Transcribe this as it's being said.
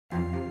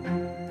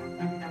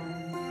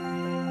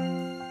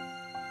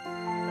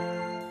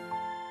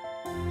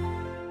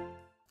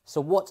So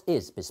what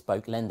is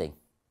bespoke lending?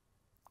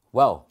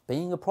 Well,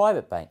 being a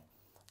private bank,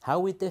 how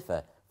we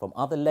differ from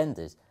other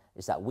lenders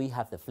is that we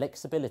have the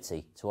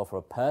flexibility to offer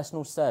a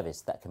personal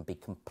service that can be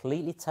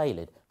completely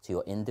tailored to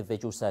your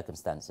individual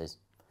circumstances,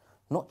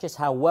 not just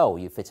how well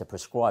you fit a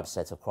prescribed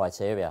set of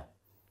criteria.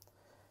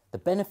 The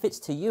benefits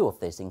to you of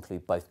this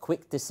include both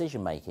quick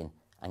decision making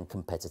and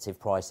competitive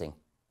pricing.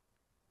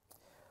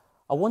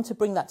 I want to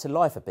bring that to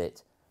life a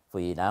bit for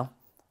you now,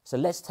 so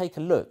let's take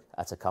a look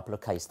at a couple of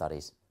case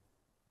studies.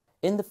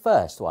 In the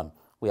first one,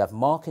 we have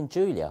Mark and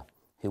Julia,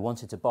 who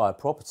wanted to buy a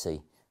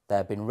property they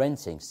have been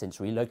renting since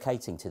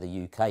relocating to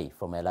the UK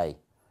from LA.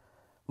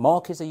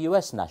 Mark is a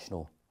US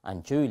national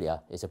and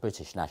Julia is a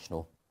British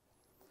national.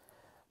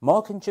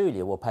 Mark and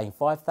Julia were paying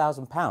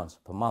 £5,000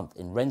 per month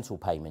in rental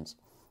payments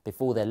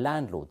before their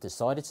landlord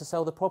decided to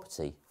sell the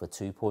property for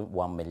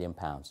 £2.1 million.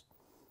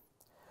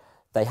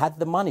 They had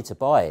the money to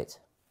buy it,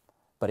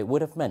 but it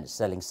would have meant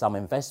selling some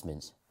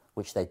investments,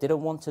 which they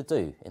didn't want to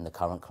do in the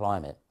current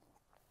climate.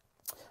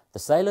 The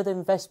sale of the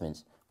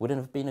investments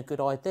wouldn't have been a good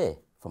idea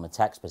from a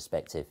tax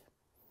perspective.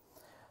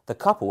 The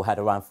couple had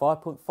around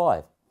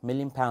 £5.5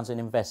 million in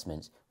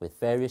investments with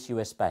various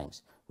US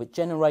banks, which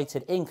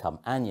generated income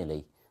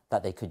annually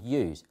that they could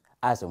use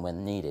as and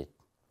when needed.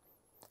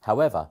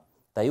 However,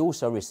 they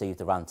also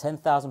received around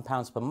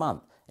 £10,000 per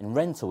month in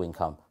rental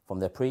income from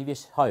their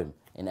previous home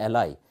in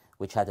LA,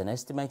 which had an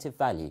estimated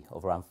value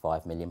of around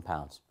 £5 million.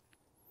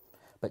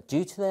 But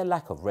due to their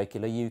lack of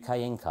regular UK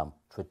income,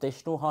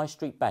 traditional high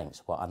street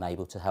banks were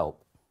unable to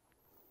help.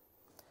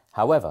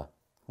 However,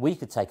 we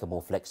could take a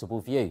more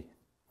flexible view,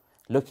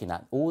 looking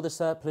at all the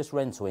surplus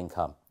rental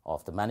income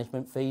after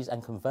management fees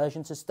and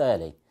conversion to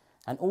sterling,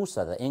 and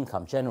also the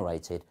income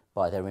generated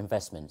by their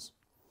investments.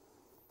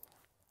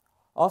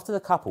 After the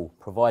couple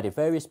provided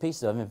various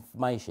pieces of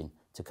information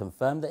to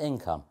confirm the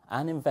income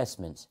and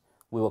investments,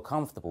 we were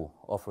comfortable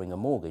offering a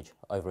mortgage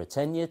over a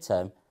 10-year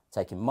term,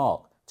 taking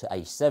Mark to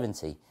age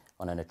 70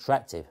 on an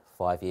attractive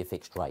 5-year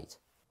fixed rate.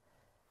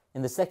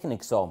 In the second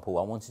example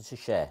I wanted to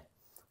share,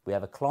 we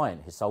have a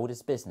client who sold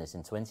his business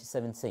in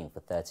 2017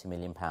 for £30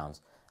 million,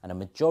 and a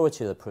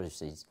majority of the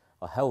proceeds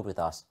are held with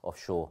us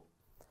offshore.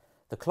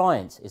 The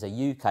client is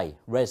a UK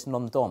res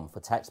non-dom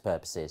for tax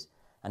purposes,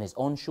 and his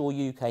onshore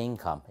UK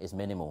income is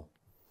minimal.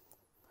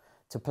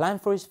 To plan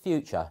for his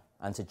future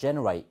and to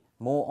generate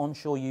more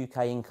onshore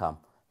UK income,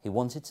 he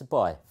wanted to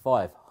buy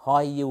 5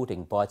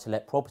 high-yielding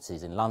buy-to-let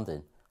properties in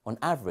London, on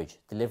average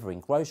delivering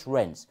gross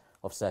rents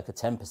of circa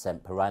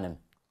 10% per annum.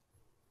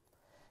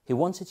 He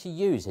wanted to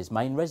use his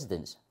main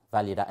residence,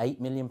 valued at £8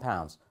 million,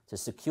 to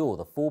secure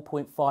the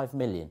 £4.5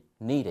 million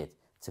needed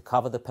to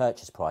cover the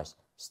purchase price,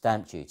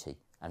 stamp duty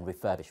and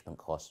refurbishment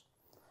costs.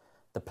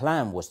 The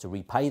plan was to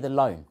repay the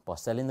loan by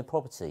selling the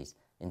properties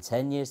in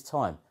 10 years'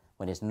 time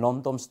when his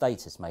non-dom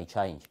status may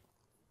change.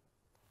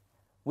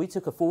 We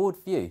took a forward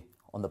view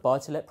on the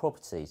buy-to-let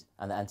properties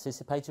and the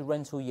anticipated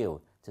rental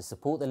yield to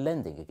support the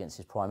lending against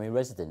his primary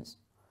residence.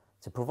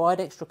 To provide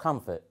extra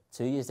comfort,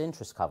 2 years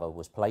interest cover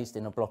was placed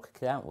in a block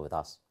account with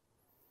us.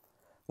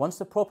 Once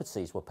the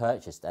properties were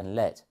purchased and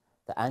let,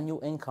 the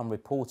annual income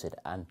reported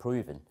and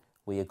proven,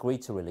 we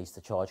agreed to release the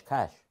charge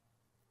cash.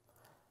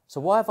 So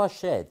why have I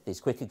shared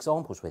these quick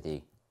examples with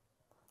you?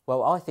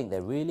 Well, I think they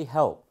really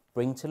help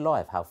bring to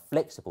life how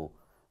flexible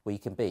we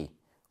can be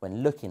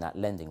when looking at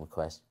lending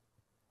requests.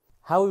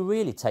 How we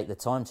really take the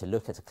time to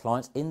look at a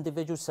client's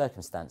individual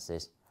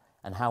circumstances,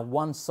 and how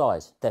one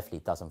size definitely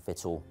doesn't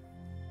fit all.